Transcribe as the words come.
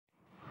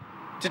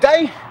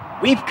Today,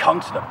 we've come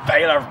to the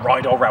Vale of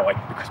Rydal Railway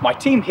because my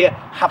team here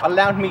have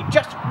allowed me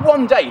just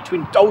one day to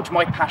indulge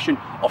my passion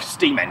of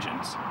steam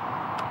engines.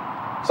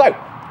 So,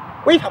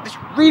 we've had this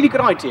really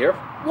good idea of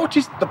what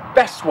is the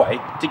best way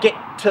to get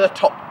to the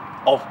top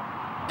of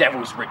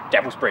Devil's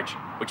Bridge,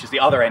 which is the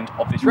other end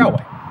of this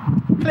railway.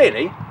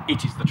 Clearly,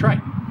 it is the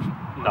train.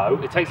 No,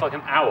 it takes like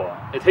an hour.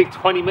 It takes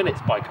 20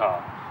 minutes by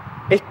car.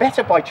 It's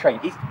better by train.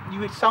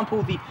 You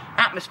sample the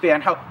atmosphere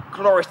and how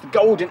glorious the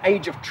golden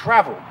age of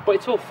travel. But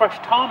it's all fresh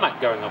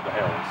tarmac going up the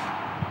hills.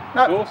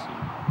 No, It's awesome.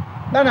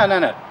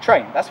 no.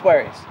 Train, that's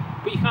where it is.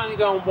 But you can only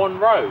go on one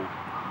road.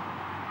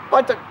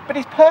 But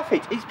it's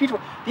perfect. It's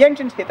beautiful. The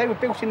engines here, they were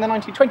built in the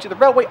 1920s. The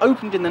railway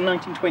opened in the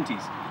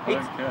 1920s.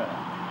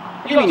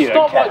 You got to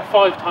stop like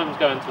 5 times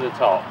going to the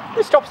top.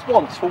 It stops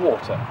once for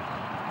water.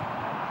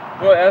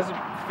 Well, it has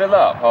to fill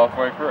up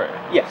halfway through.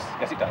 Yes,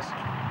 it does.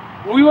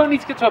 Well, we won't need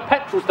to get to a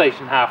petrol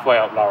station halfway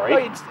up, Lawrie. No,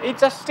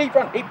 it's a steep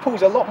run. It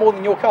pulls a lot more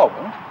than your car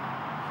will.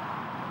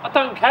 I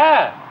don't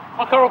care.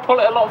 My car will pull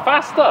it a lot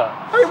faster.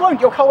 No, it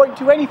won't. Your car won't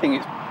do anything.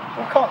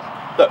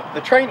 Look,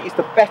 the train is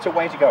the better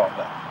way to go up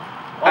there.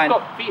 I've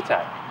got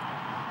VTEC.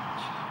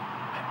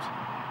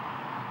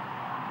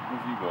 What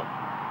have you got?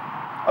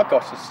 I've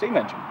got a steam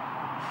engine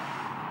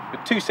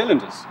with 2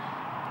 cylinders.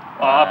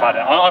 Oh, I've had it.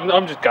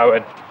 I'm just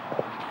going.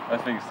 I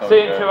think so.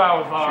 See you in 2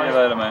 hours, Lawrie. See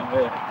you later, mate.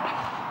 Yeah.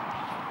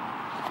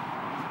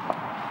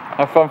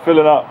 Have fun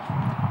filling up.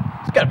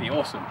 It's going to be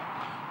awesome.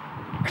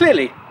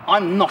 Clearly,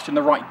 I'm not in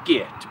the right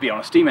gear to be on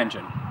a steam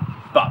engine,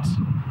 but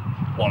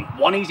on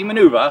one easy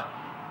manoeuvre,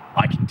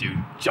 I can do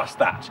just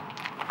that.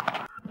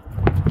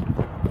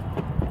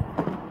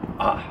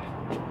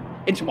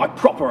 Into my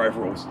proper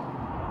overalls.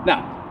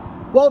 Now,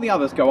 while the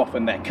others go off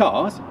in their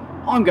cars,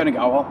 I'm going to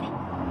go up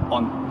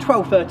on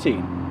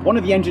 1213, one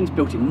of the engines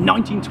built in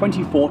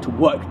 1924 to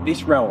work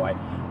this railway,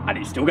 and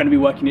it's still going to be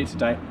working it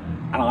today,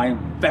 and I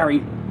am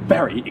very,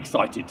 very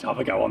excited to have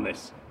a go on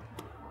this.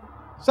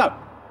 So,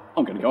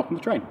 I'm going to go up on the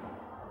train.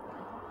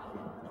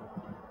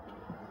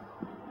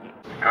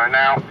 Going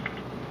now.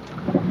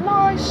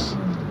 Nice.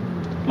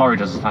 Lawrie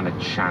doesn't stand a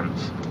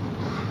chance.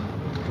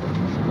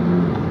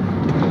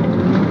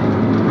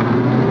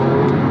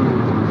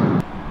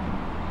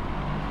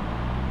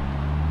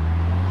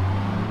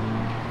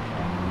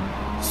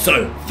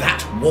 So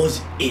that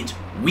was it.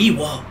 We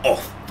were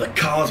off. The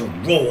cars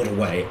roared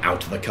away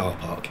out of the car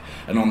park,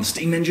 and on the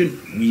steam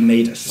engine we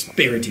made a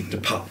spirited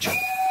departure.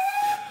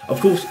 Of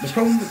course, the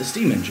problem with the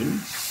steam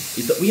engine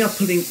is that we are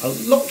pulling a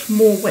lot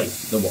more weight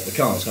than what the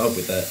cars are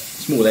with their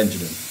small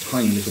engine and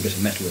tiny little bit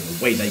of metal,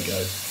 and away they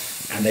go.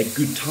 And they're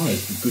good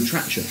tyres with good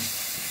traction.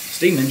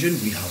 Steam engine,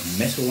 we have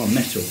metal on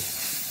metal.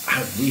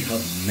 We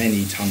have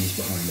many tons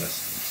behind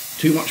us.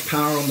 Too much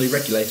power on the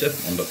regulator,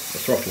 on the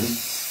throttle,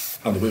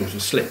 and the wheels will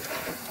slip.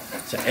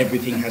 So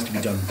everything has to be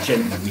done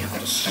gently. We have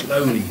to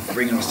slowly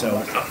bring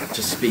ourselves up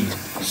to speed,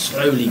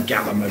 slowly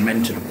gather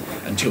momentum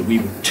until we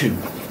were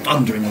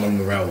thundering along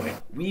the railway.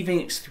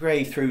 Weaving its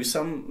way through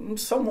some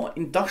somewhat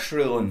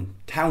industrial and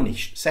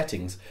townish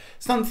settings,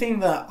 something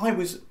that I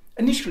was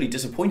initially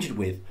disappointed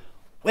with.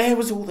 Where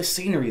was all the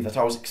scenery that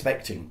I was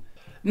expecting?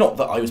 Not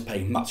that I was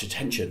paying much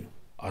attention.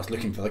 I was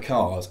looking for the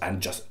cars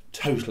and just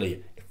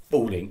totally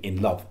falling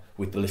in love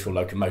with the little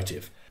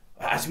locomotive.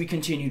 As we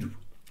continued,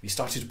 we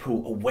started to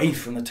pull away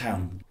from the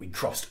town. We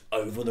crossed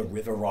over the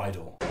River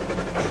Rydal.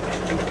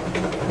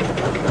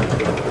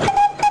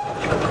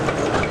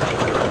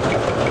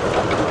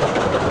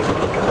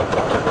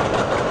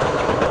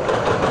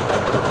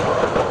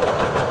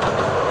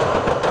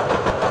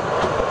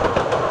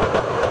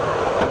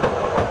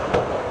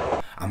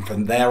 And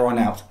from there on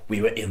out, we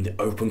were in the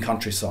open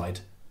countryside,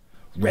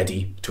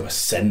 ready to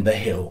ascend the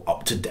hill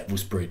up to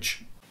Devil's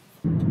Bridge.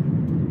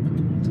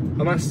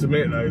 I must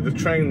admit though, the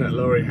train that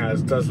Lawrie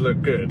has does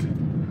look good.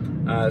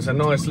 It's a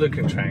nice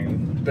looking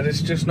train, but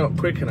it's just not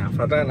quick enough.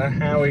 I don't know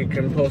how he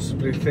can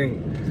possibly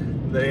think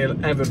that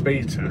he'll ever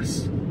beat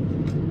us.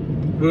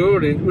 We're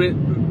already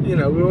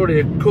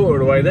a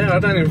quarter of the way there. I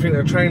don't even think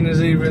the train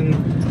has even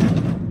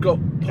got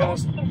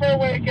past the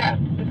railway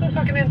again. This looks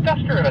like an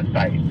industrial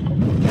estate.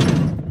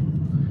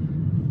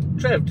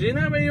 Trev, do you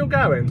know where you're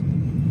going?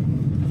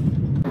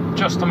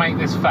 Just to make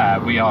this fair,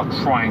 we are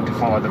trying to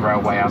follow the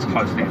railway as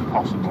closely as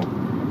possible.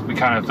 We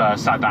kind of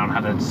sat down and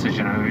had a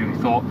decision, and we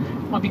thought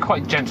it might be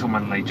quite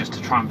gentlemanly just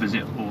to try and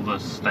visit all the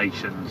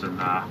stations and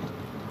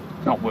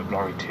not whip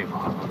Lawrie too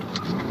hard.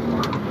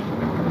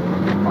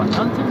 Right, I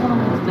don't think one of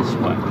them is this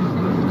way.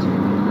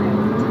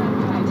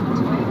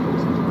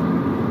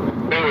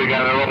 Here we go,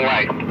 the wrong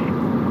way.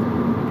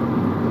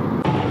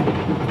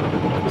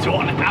 So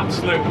what an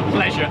absolute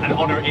pleasure and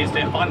honour it is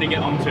to finally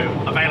get onto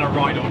a Vale of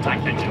Rydal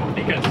tank engine,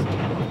 because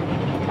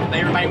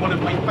they remain one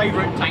of my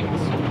favourite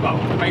tanks, well,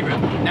 favourite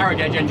narrow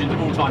gauge engines of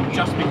all time,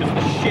 just because of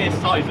the sheer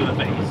size of the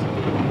things.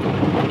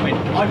 I mean,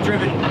 I've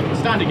driven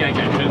standard gauge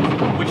engines,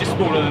 which is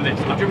smaller than this.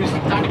 I've driven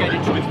standard gauge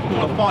engines with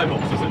smaller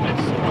fireboxes than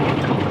this.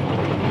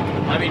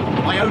 I mean,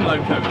 my own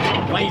loco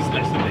weighs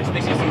less than this.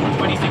 This is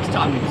 26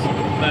 tonnes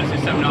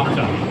versus 7.5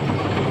 tonnes.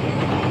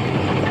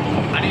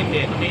 And in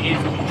here, it is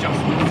just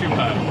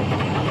superb.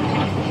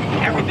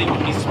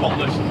 everything is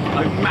spotless.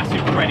 A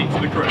massive credit to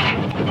the crew.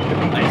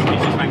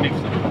 It's just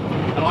magnificent.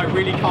 And I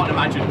really can't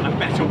imagine a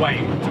better way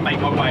to make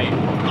my way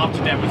up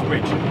to Devil's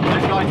Bridge.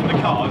 Those guys in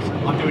the cars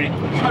are doing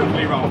it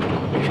totally wrong,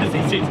 because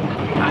this is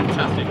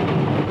fantastic.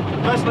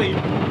 Firstly,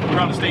 we're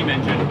on a steam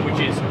engine, which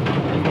is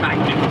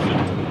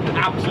magnificent.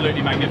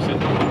 Absolutely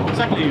magnificent.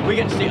 Secondly, we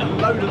get to see a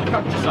load of the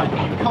countryside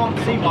that you can't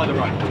see by the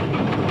road.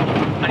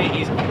 And it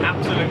is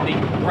absolutely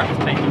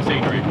breathtaking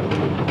scenery.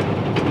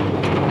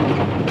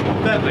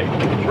 Thirdly,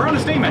 we're on a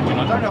steam engine,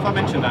 I don't know if I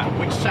mentioned that,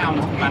 which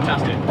sounds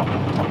fantastic.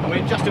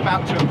 We're just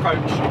about to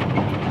approach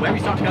where we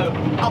start to go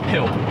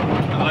uphill,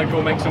 and the local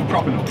will make some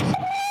proper noise.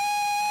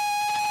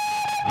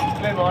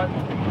 Clear line.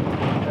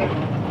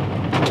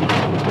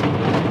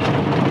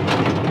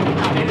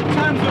 In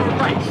terms of a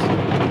race,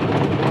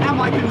 am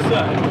I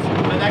concerned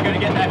that they're going to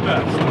get there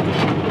first?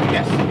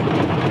 Yes.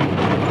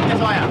 Yes,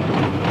 I am.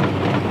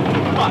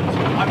 But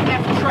I've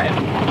left Trev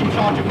in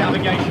charge of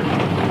navigation.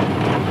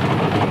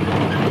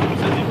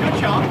 So there's a good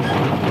chance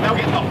they'll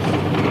get lost.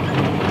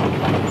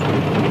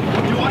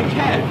 Do I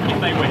care if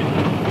they win?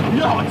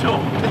 Not at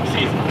all. This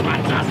is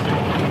fantastic.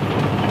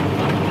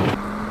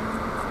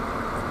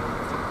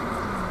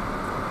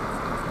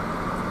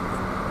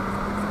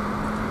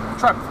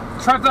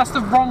 Trev, that's the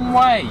wrong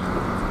way.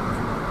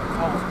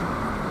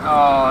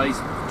 Oh,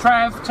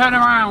 Trev, turn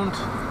around.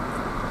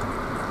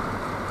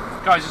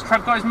 Guys, has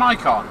Trev got his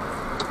mic on?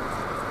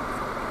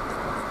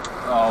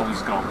 Oh,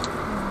 he's gone.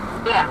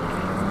 Yeah.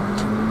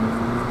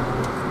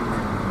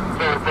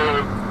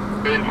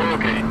 Been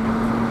talking.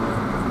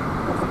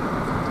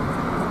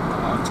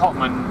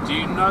 Totman, do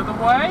you know the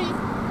way?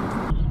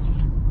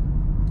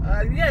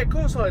 Yeah, of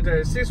course I do.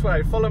 It's this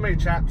way. Follow me,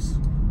 chaps.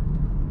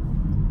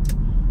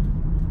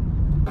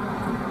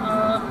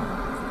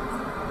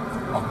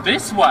 Oh,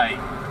 this way?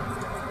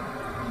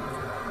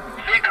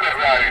 Secret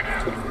road.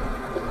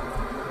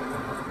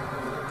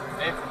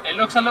 It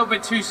looks a little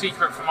bit too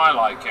secret for my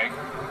liking.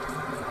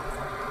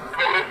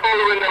 But we're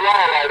following the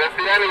Lawrie. That's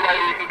the only way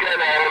we can get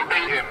there and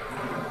beat him.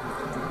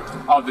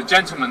 Oh, the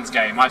gentleman's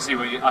game. I see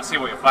what you're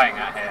playing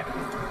at here.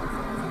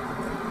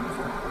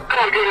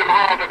 Can't give him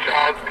half a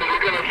chance because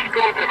we're going to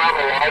stomp him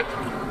otherwise.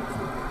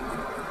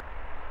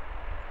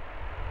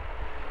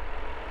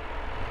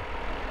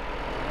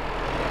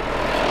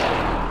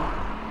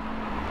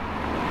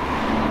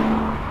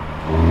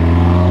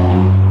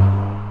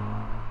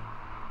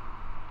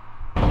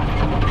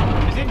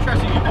 It's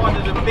interesting, you find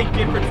there's a big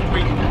difference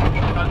between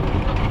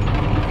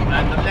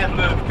the level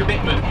of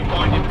commitment you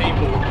find in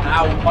people and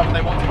how much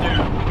they want to do.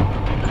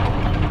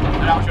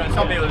 And actually,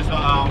 some people are just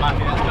like, oh man,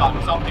 that's done.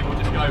 Some people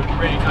just go,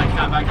 really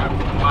stand back and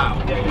go, wow.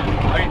 I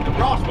mean, the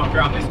brass work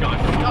around this guy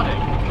is stunning.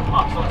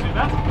 Oh, it's not too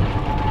bad.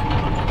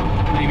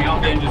 Leaving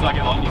up the engine as I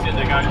get on, you sit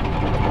there going,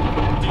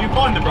 do you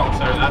find the brass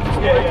there?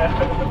 Yeah.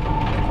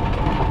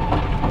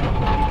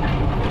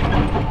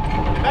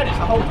 In fairness,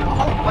 the whole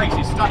place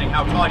is stunning,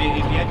 how tidy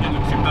it is, the engine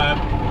looks superb,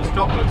 the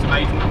stock looks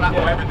amazing, the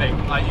platform, everything.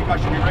 Like, you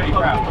guys should be really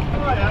proud.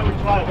 Right, yeah, we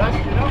try our best,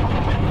 you know.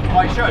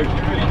 Well, it shows,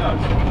 it really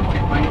does.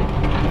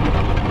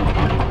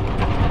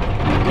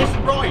 This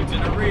rides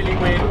in a really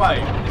weird way.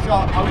 It's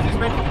like, I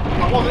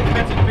wasn't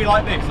expecting it to be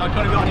like this. I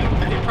kind of got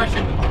an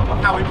impression of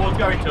how it was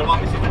going to. I'm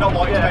like, this is not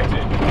what I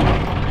expected.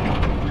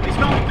 It's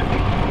not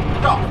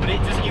rough, but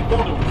it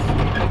waddles.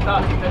 It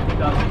does, it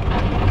definitely does.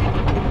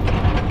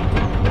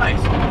 Nice.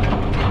 I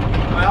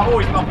mean, I've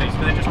always loved these,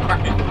 but they're just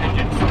cracking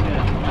engines.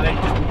 Yeah. And they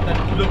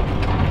look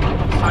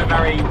so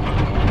very,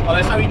 well,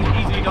 they're so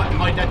easily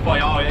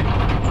identified, are they?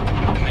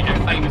 They go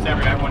famous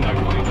everywhere, everyone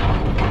knows what it is.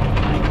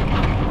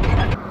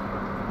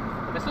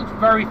 This looks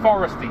very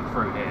foresty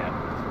through here.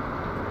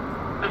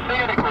 The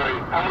scenic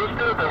route, and we're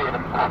still doing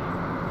it.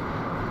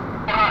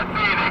 Not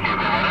scenic, is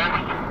it?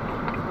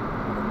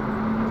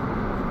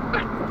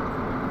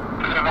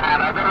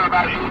 I don't know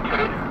about you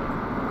two.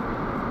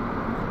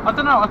 I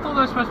don't know, I thought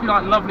there was supposed to be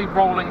like lovely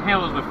rolling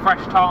hills with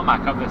fresh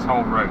tarmac up this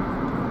whole route.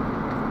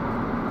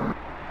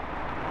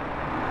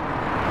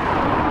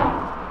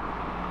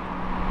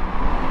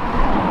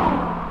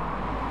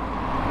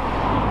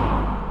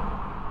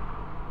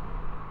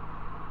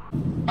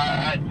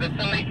 The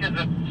scenic is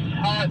a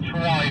touch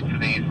wide for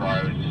these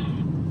roads.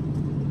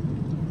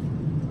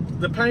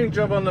 The paint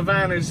job on the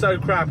van is so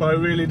crap, I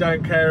really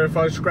don't care if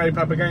I scrape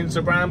up against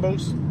the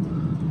brambles.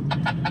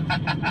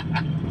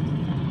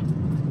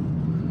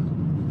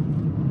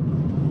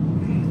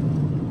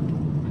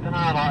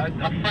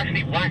 I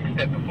freshly waxed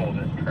it before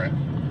this trip.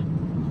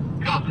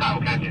 Can't tell,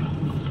 can you?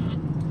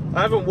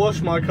 I haven't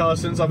washed my car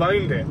since I've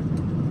owned it.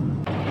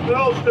 They're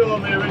all still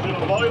on the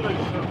original boilers.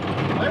 So.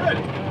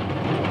 Really?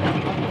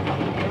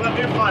 Well,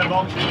 they do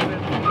fireboxes.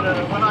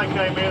 When I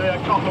came here, they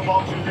had copper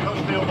boxes. They've got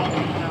steel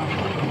boxes now.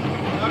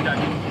 Okay.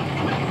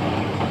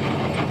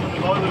 The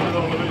boilers are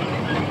all original.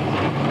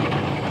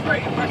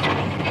 Very impressive.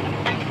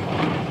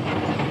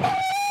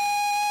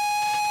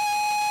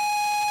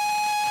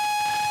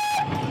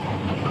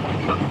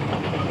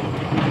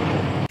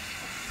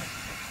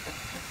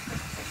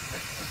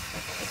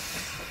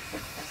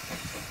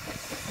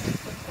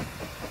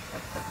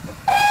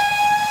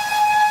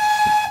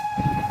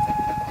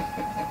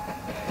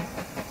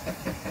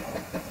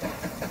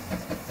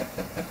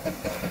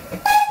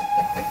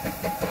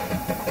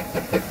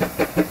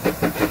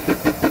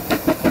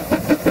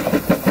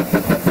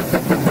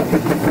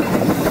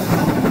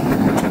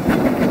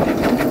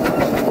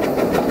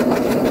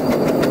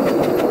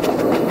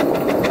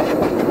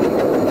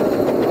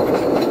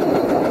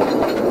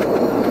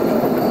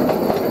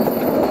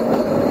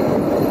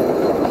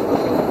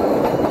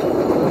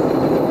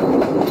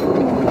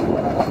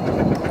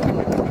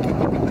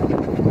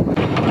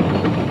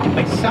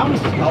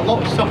 sounds a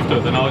lot softer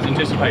than I was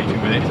anticipating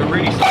with it. It's a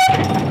really soft.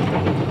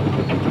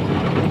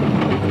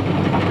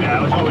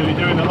 Yeah, that's what we'll be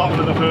doing a lot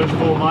for the first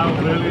 4 miles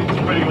really,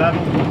 it's pretty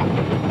level.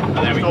 And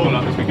then we pull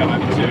up as we go over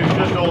to... It's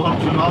just all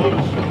humps and hollows.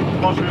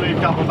 Once we leave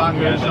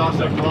Capabanga, it starts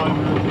to climb.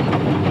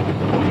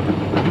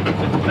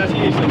 30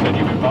 years they said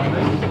you've been buying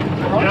this?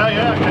 Yeah,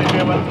 yeah, I came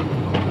here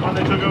when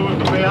they took over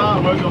from VR, I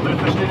worked on the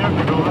Festina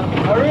before that.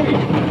 Oh really?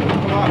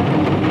 Wow.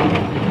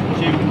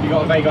 So you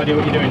got a vague idea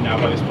what you're doing now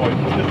by this point?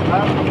 Just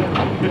about,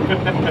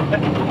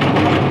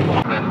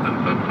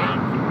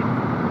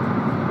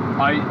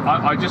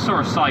 I just saw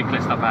a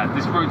cyclist up ahead.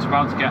 This route's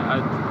about to get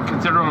a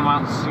considerable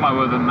amount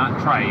slower than that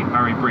train,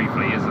 very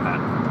briefly, isn't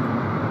it?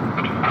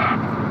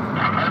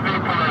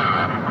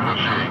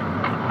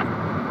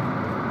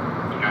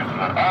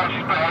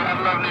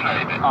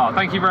 Oh,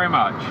 thank you very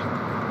much.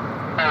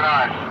 Very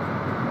nice.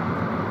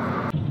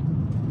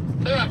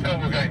 I don't feel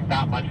we're going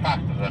that much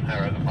faster than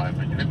her at the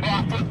moment. Should we put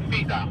our foot and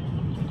feet down?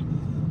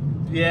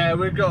 Yeah,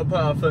 we've got to put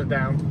our foot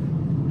down.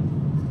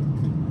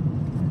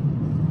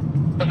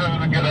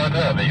 That's a good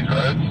idea, these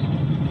roads.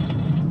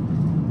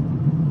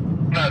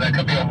 No, there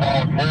could be a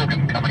wild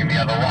Morgan coming the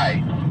other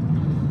way.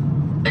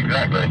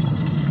 Exactly.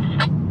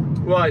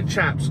 Right,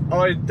 chaps,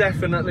 I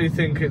definitely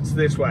think it's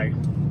this way.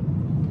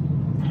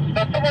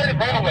 That's the way the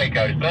railway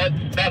goes, but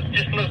that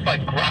just looks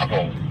like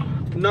gravel.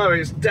 No,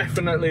 it's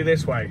definitely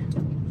this way.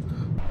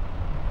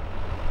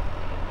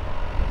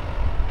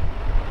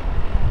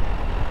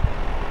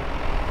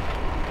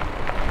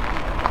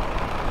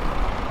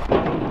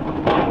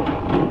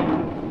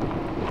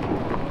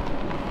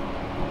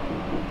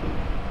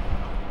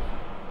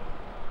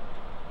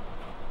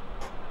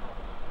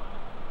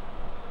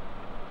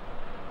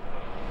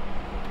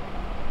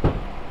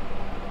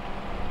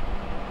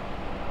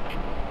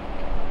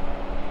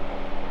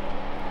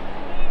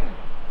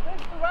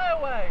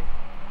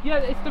 Yeah,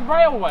 it's the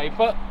railway,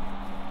 but...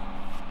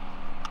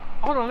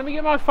 Hold on, let me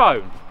get my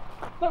phone.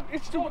 Look,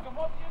 it's still... Morgan,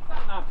 what does your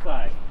sat nav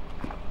say?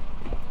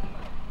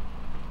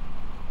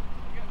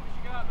 We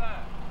should go up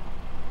there.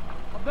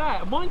 Up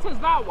there? Mine says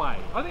that way.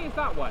 I think it's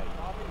that way.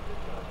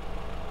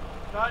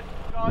 No,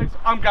 guys,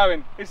 I'm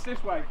going. It's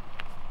this way.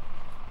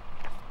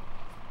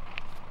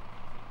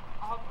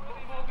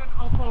 Morgan,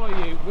 I'll follow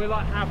you. We're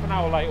like half an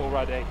hour late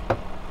already.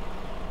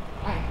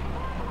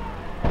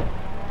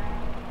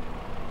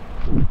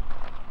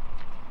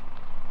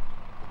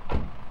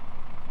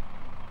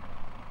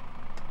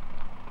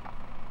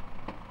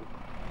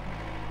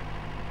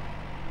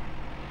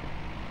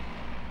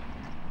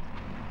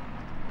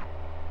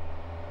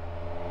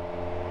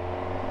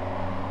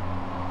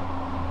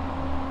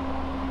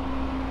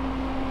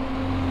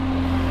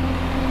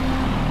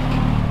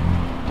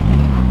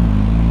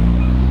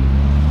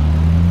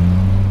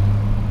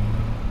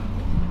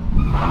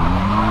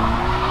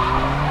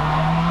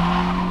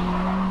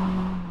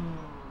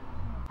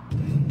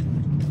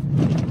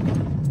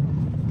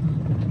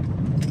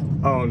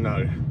 Oh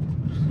no,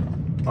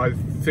 I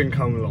think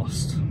I'm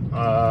lost.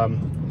 I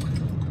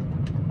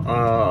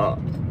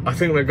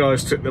think the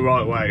guys took the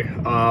right way.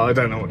 I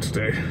don't know what to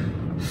do.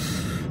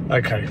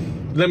 Okay,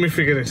 let me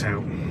figure this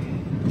out.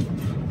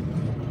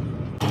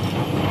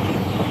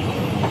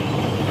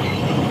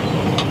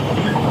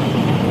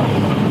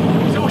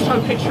 It's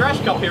also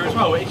picturesque up here as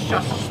well. It's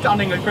just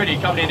stunningly pretty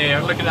coming in here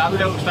and looking at that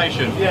little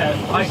station. Yeah,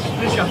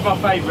 this is my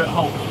favourite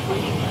halt.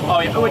 Oh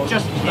yeah,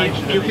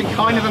 you can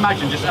kind of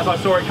imagine, just as I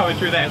saw it coming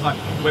through there, it's like,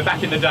 we're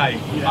back in the day.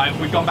 Yeah. Like,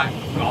 we've gone back,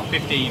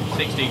 50,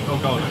 60, oh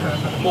god,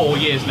 more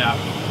years now.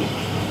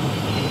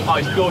 Oh,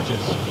 it's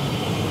gorgeous.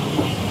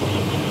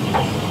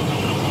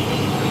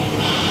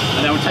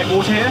 And then we'll take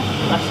water here?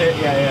 That's it,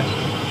 yeah.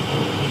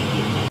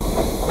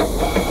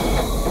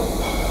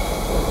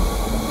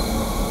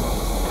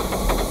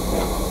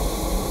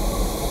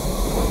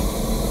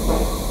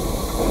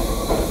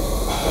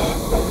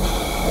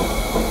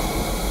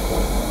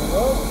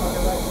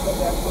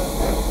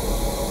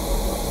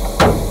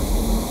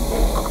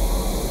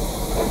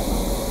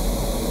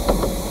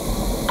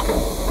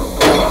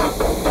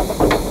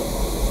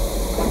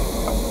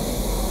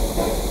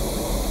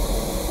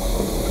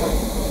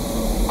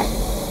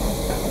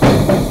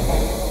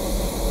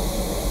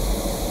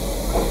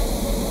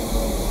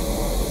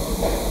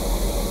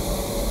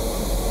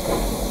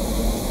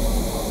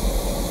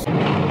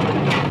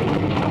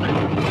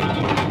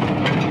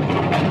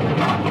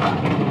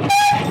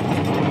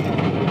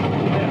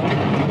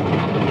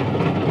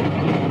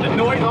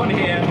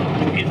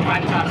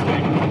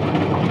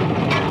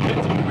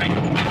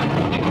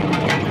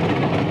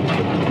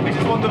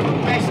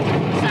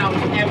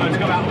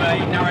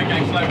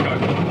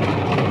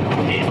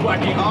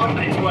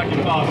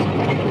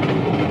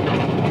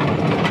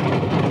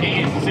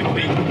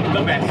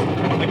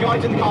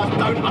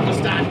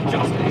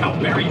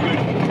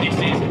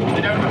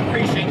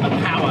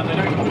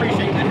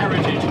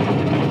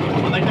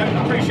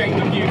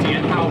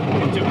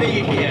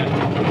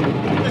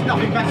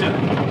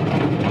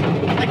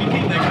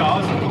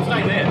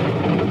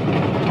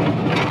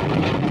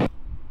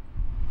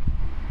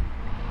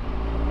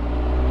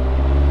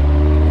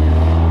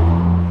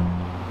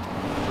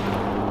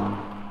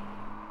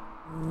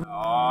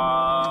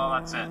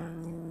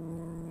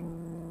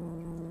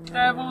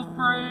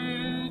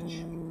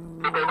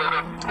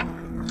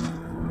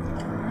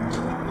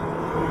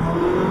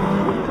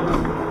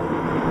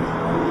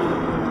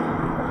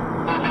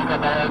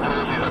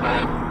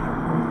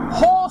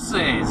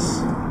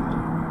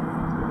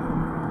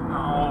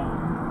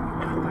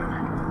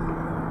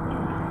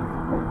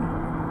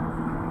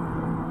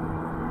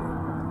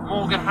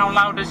 How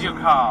loud is your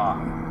car?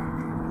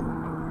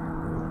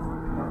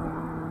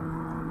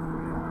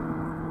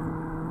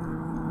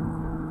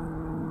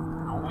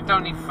 Oh, we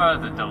don't need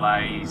further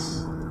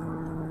delays.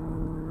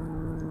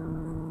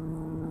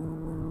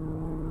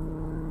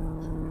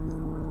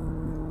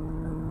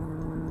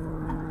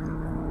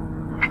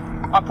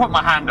 I put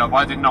my hand up,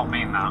 I did not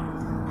mean that.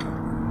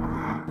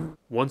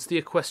 Once the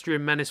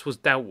equestrian menace was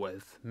dealt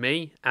with,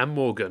 me and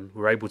Morgan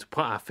were able to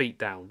put our feet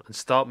down and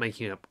start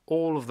making up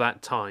all of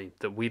that time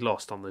that we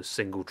lost on those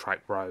single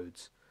track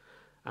roads.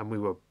 And we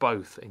were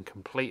both in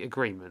complete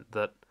agreement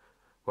that,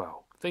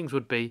 well, things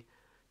would be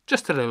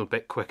just a little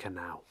bit quicker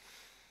now.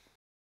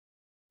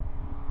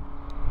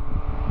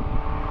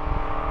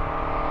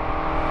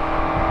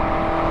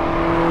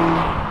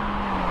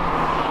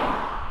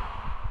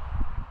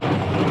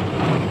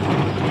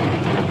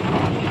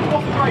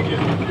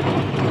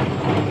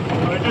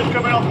 We're just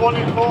coming off 1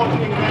 in 14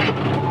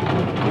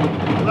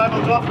 then.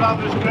 Levels off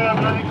round this curve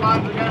and then it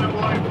climbs again at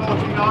 1 in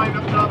 49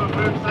 up to have a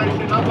food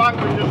station. That bank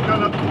we've just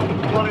gone up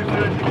 1 in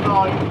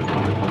 35.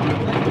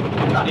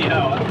 Bloody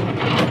hell.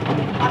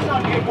 That's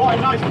starting to get quite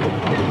nice.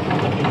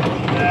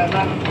 Yeah,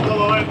 then all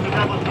the way up to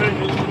Devil's Bridge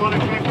it's 1 in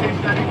 50,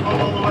 steady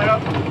full all the way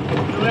up.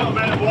 There's a little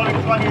bit of 1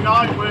 in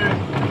 29 where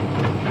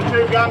the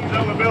two gangs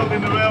that were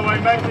building the railway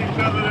met each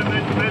other and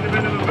they made a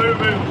bit of a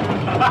boo-boo.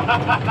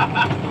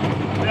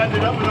 They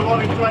ended up with a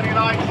 1 in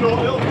 29 short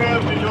little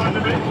curves to join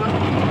the bits.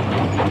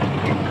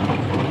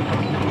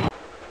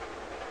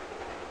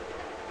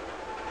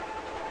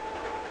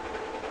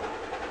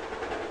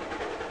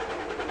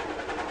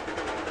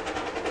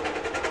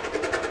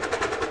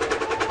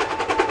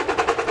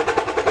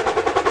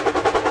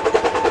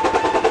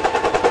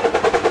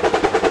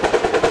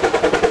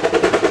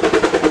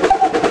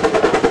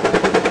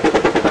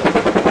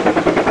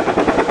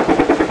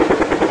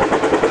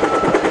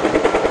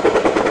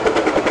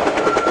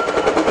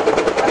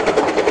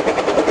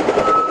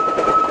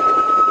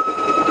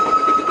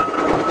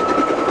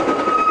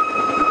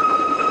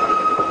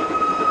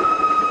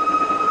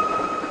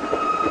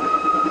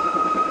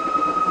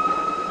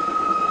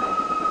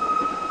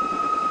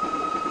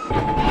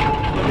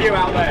 View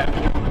out there.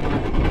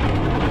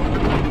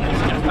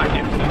 It's just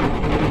magnificent.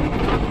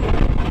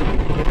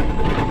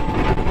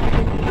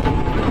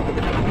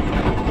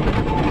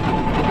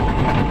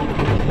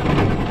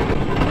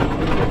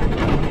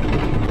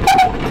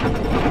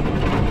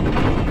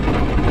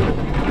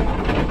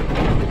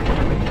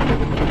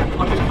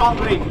 I just can't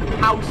believe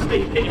how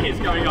steep it is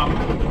going up.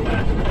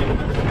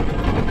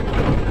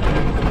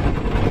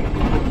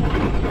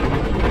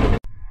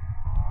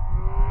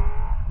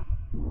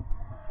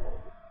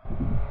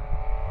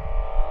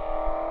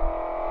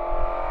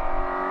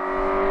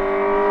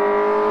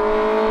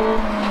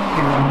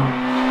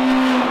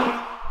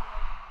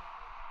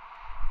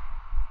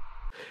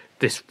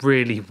 This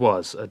really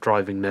was a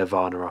driving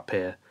nirvana up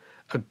here.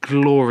 A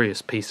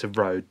glorious piece of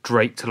road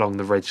draped along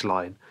the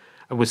ridgeline,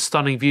 and with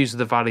stunning views of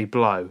the valley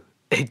below,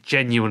 it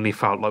genuinely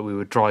felt like we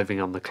were driving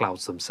on the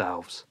clouds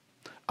themselves.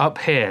 Up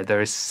here, there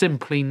is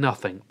simply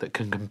nothing that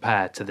can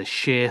compare to the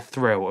sheer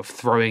thrill of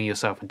throwing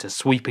yourself into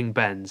sweeping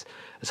bends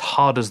as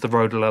hard as the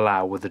road will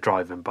allow with a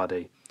driving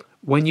buddy.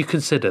 When you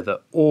consider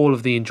that all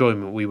of the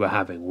enjoyment we were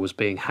having was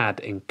being had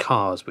in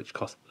cars which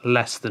cost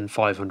less than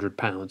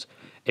 £500,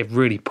 it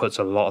really puts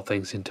a lot of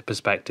things into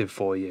perspective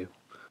for you.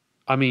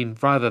 I mean,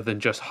 rather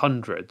than just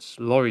hundreds,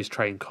 Lawrie's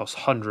train costs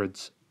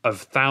hundreds of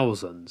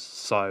thousands,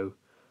 so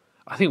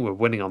I think we're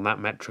winning on that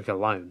metric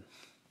alone.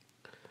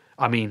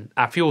 I mean,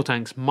 our fuel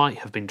tanks might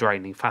have been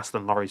draining faster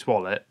than Lawrie's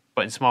wallet,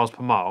 but in miles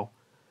per mile,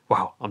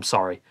 well, I'm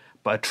sorry,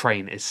 but a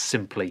train is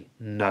simply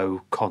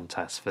no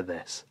contest for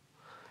this.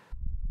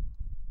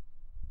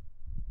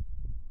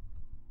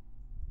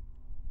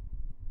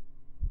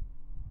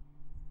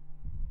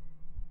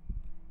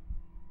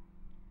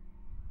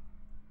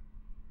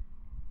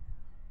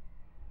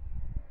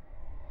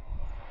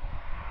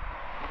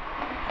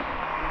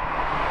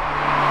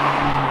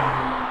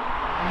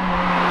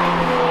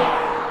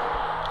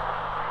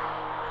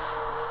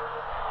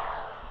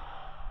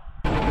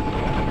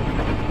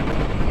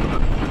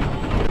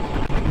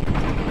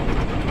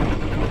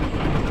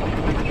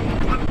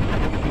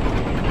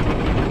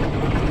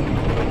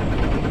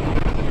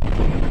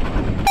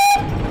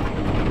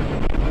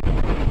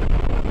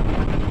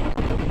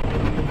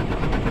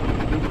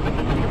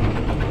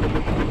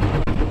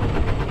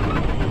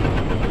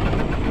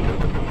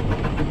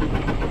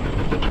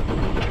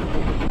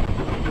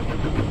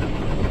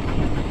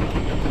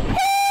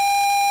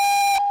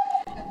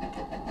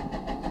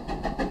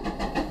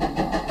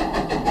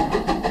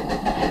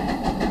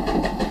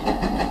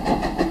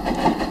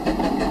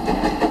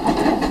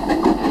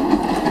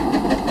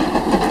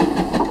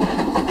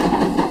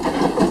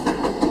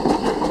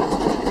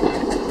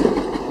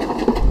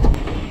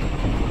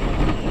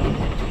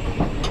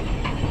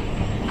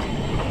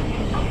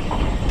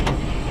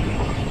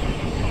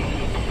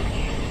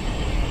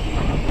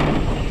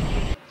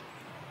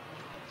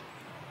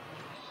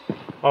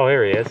 Oh,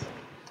 here he is.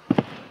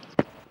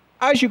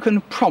 As you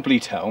can probably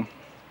tell,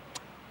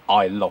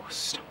 I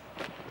lost.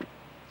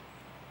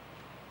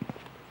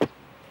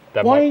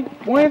 Why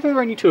are there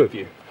only 2 of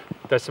you?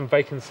 There's some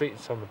vacant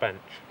seats on the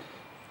bench.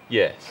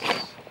 Yes.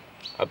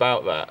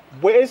 About that.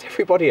 Where's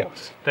everybody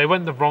else? They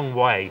went the wrong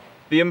way.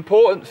 The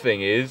important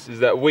thing is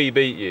that we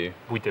beat you.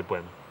 We did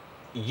win.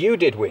 You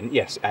did win,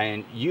 yes,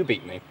 and you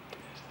beat me.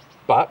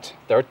 But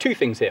there are 2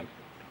 things here.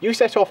 You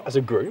set off as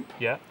a group,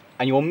 Yeah.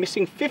 and you're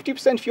missing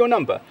 50% of your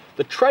number.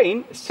 The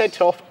train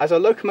set off as a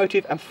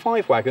locomotive and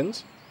 5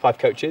 wagons, 5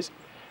 coaches,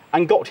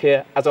 and got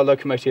here as a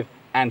locomotive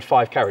and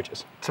 5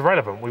 carriages. It's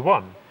irrelevant. We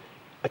won.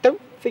 I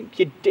don't think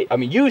you did. I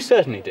mean, you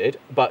certainly did,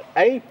 but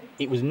A,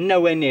 it was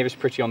nowhere near as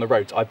pretty on the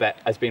roads, I bet,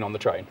 as being on the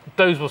train.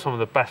 Those were some of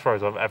the best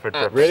roads I've ever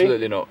driven. Really?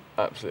 Absolutely not.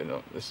 Absolutely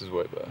not. This is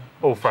way better.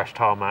 All fresh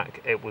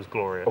tarmac. It was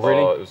glorious. Oh,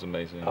 really? Oh, it was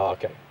amazing. Oh,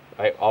 okay.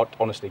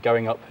 Honestly,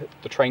 going up,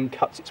 the train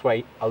cuts its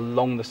way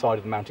along the side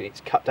of the mountain.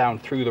 It's cut down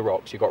through the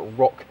rocks. You've got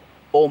rock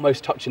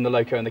almost touching the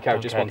loco and the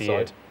carriages one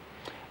side.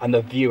 And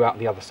the view out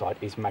the other side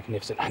is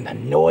magnificent. And the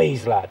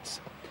noise, lads.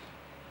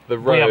 The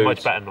road, We have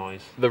much better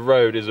noise. The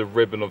road is a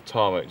ribbon of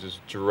tarmac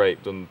just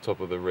draped on the top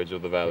of the ridge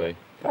of the valley.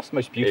 That's the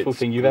most beautiful It's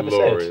thing you've ever said.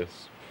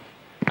 glorious.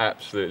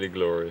 Absolutely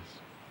glorious.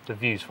 The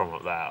views from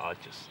up there are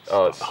just...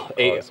 Oh,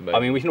 it's amazing. I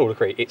mean, we can all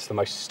agree it's the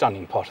most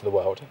stunning part of the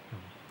world.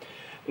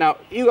 Now,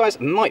 you guys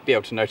might be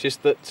able to notice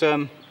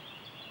that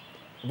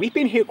we've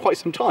been here quite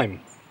some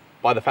time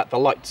by the fact the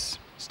light's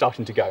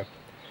starting to go.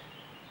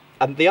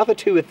 And the other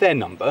 2 with their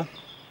number...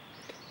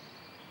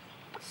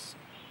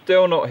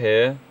 Still not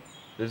here.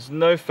 There's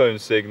no phone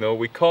signal.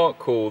 We can't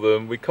call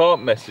them. We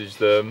can't message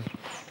them.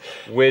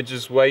 We're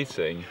just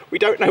waiting. We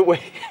don't know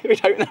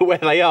where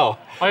they are.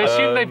 I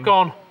assume they've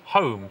gone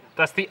home.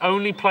 That's the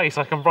only place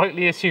I can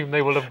rightly assume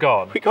they will have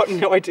gone. We got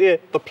no idea.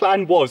 The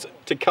plan was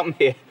to come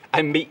here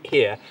and meet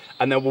here,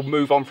 and then we'll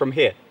move on from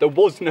here. There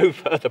was no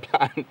further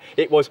plan.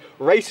 It was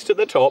race to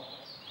the top,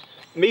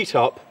 meet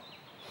up,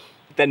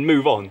 then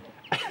move on.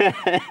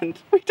 And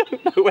we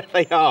don't know where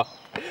they are.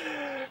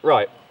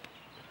 Right.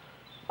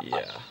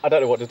 Yeah. I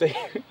don't know what to do.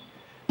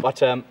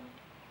 But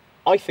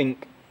I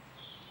think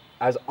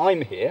as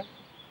I'm here,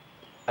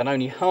 and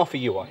only half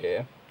of you are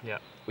here, Yeah.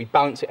 we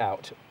balance it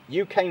out.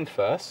 You came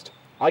first,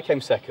 I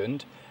came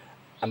second,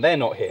 and they're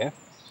not here.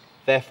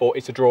 Therefore,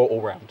 it's a draw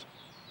all round.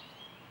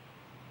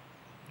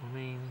 I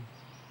mean...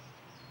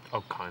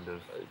 Oh, kind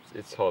of.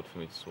 It's hard for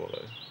me to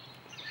swallow.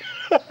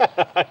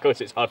 Of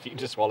course, it's hard for you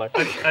to swallow.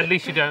 At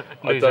least you don't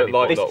I lose don't any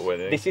like points. not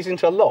winning. This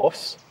isn't a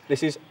loss.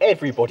 This is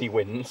everybody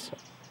wins.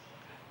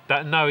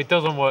 No, it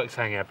doesn't work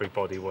saying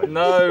everybody wins.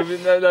 No,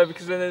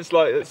 because then it's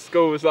like at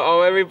school, it's like,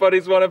 oh,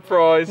 everybody's won a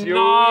prize. You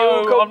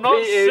I'm not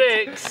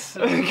competed. 6.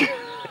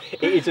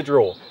 It is a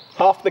draw.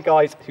 Half the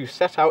guys who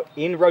set out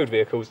in road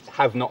vehicles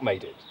have not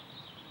made it.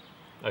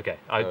 Okay.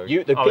 The I'll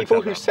people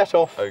accept who that. set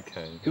off,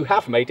 Okay. who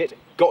have made it,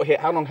 got here.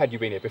 How long had you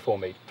been here before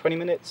me? 20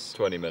 minutes?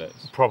 20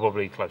 minutes.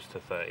 Probably close to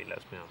 30,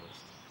 let's be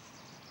honest.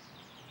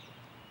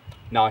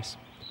 Nice.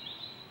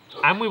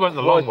 And we went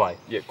the long way.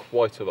 Yeah,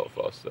 quite a lot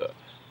faster.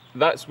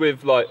 That's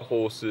with like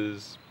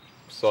horses,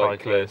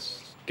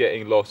 cyclists,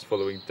 getting lost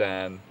following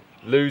Dan,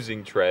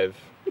 losing Trev,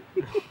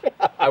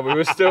 and we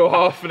were still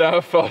half an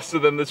hour faster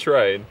than the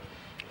train.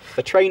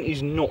 The train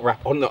is not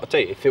rapid. Oh, no, I'll tell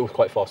you, it feels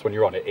quite fast when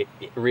you're on it.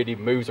 It really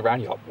moves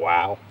around. You're like,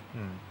 wow.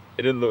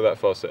 It didn't look that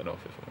fast setting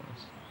off, if I'm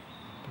honest.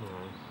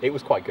 It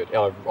was quite good.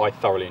 I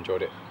thoroughly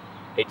enjoyed it.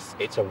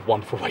 It's a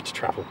wonderful way to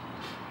travel.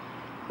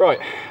 Right.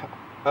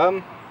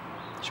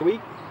 Shall we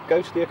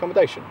go to the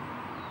accommodation?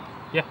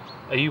 Yeah.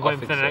 Are you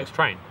waiting for think the so. next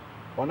train?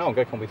 Well, no, I'm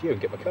going to come with you and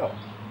get my car.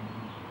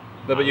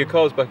 No, but your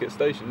car's back at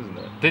station,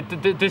 isn't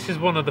it? This is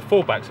one of the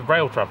fallbacks of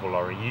rail travel,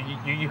 Lawrie.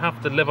 You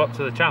have to live up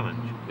to the challenge.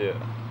 Yeah.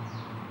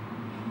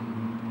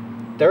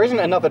 There isn't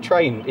another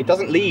train. It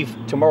doesn't leave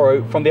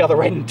tomorrow from the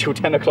other end till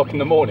 10 o'clock in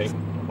the morning.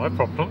 My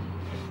problem.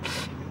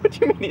 What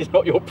do you mean it's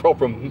not your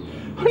problem?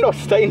 I'm not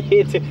staying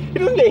here it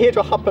doesn't get here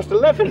till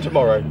 11:30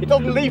 tomorrow. It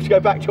doesn't leave to go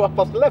back till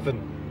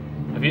 11:30.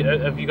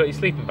 Have you got your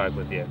sleeping bag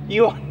with you?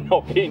 You are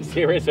not being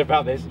serious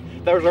about this.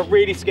 There is a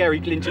really scary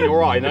glint in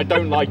your eye and I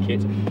don't like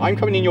it. I'm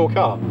coming in your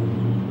car.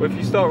 Well, if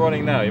you start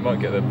running now, you might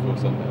get there before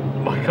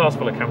sundown. My car's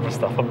full of camera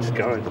stuff, I'm just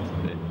going.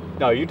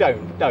 No, you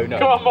don't. No.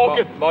 Come on,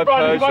 Morgan. My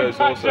Run, Peugeot's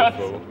run, also run.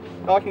 full.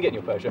 Oh, I can get in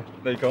your Peugeot.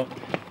 No, you can't.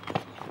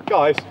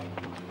 Guys.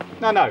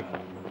 No.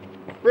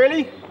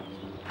 Really?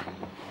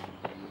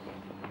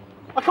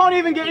 I can't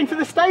even get into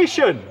the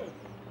station.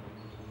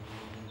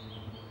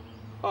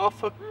 Oh,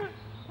 fuck.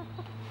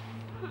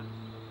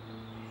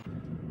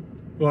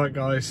 Right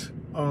guys,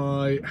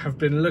 I have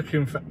been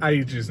looking for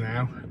ages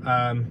now.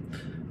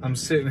 I'm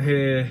sitting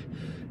here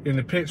in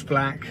the pitch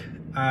black.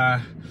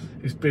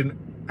 It's been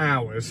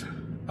hours.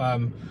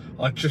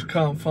 I just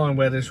can't find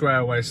where this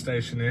railway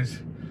station is.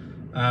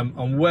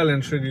 I'm well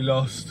and truly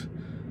lost.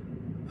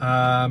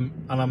 And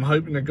I'm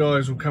hoping the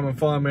guys will come and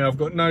find me. I've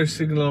got no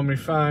signal on my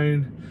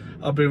phone.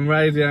 I've been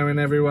radioing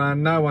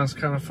everyone. No one's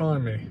come and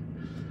find me.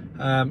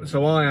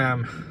 So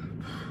I'm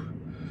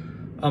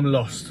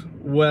lost.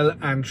 Well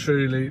and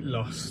truly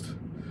lost.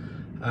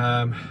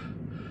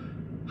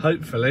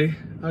 Hopefully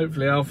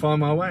I'll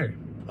find my way.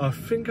 I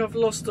think I've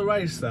lost the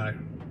race though.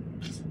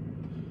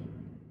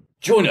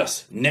 Join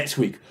us next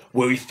week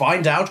where we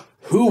find out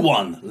who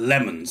won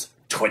LMMons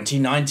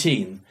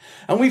 2019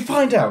 and we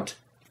find out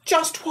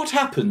just what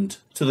happened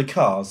to the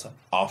cars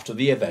after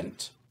the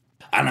event.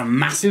 And a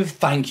massive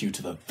thank you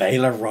to the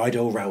Vela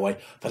Rydal Railway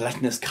for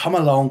letting us come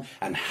along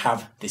and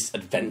have this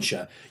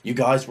adventure. You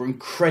guys were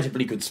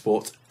incredibly good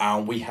sports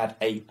and we had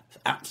a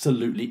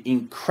absolutely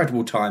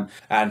incredible time.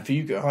 And for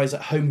you guys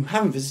at home who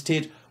haven't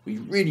visited, we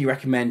really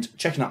recommend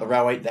checking out the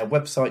railway. Their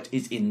website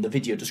is in the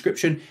video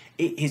description.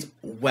 It is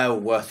well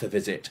worth a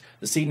visit.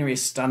 The scenery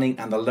is stunning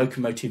and the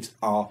locomotives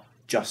are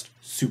just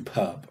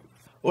superb.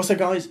 Also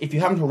guys, if you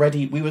haven't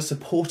already, we were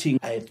supporting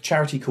a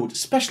charity called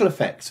Special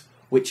Effects,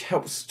 which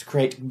helps to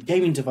create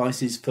gaming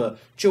devices for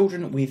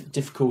children with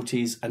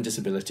difficulties and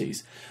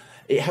disabilities.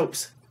 It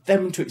helps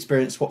them to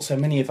experience what so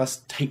many of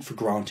us take for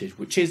granted,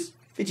 which is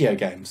video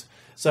games.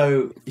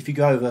 So if you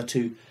go over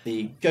to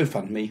the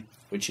GoFundMe,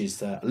 which is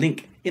the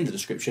link in the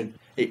description,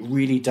 it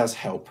really does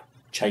help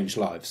change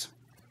lives.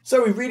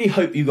 So we really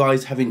hope you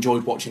guys have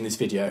enjoyed watching this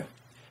video.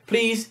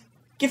 Please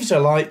give it a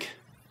like,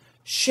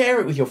 share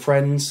it with your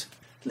friends,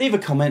 leave a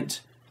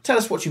comment, tell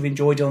us what you've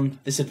enjoyed on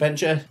this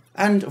adventure,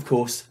 and of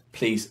course,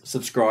 please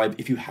subscribe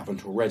if you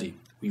haven't already.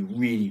 We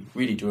really,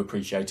 really do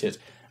appreciate it,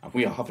 and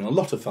we are having a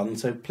lot of fun,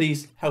 so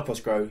please help us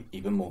grow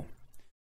even more.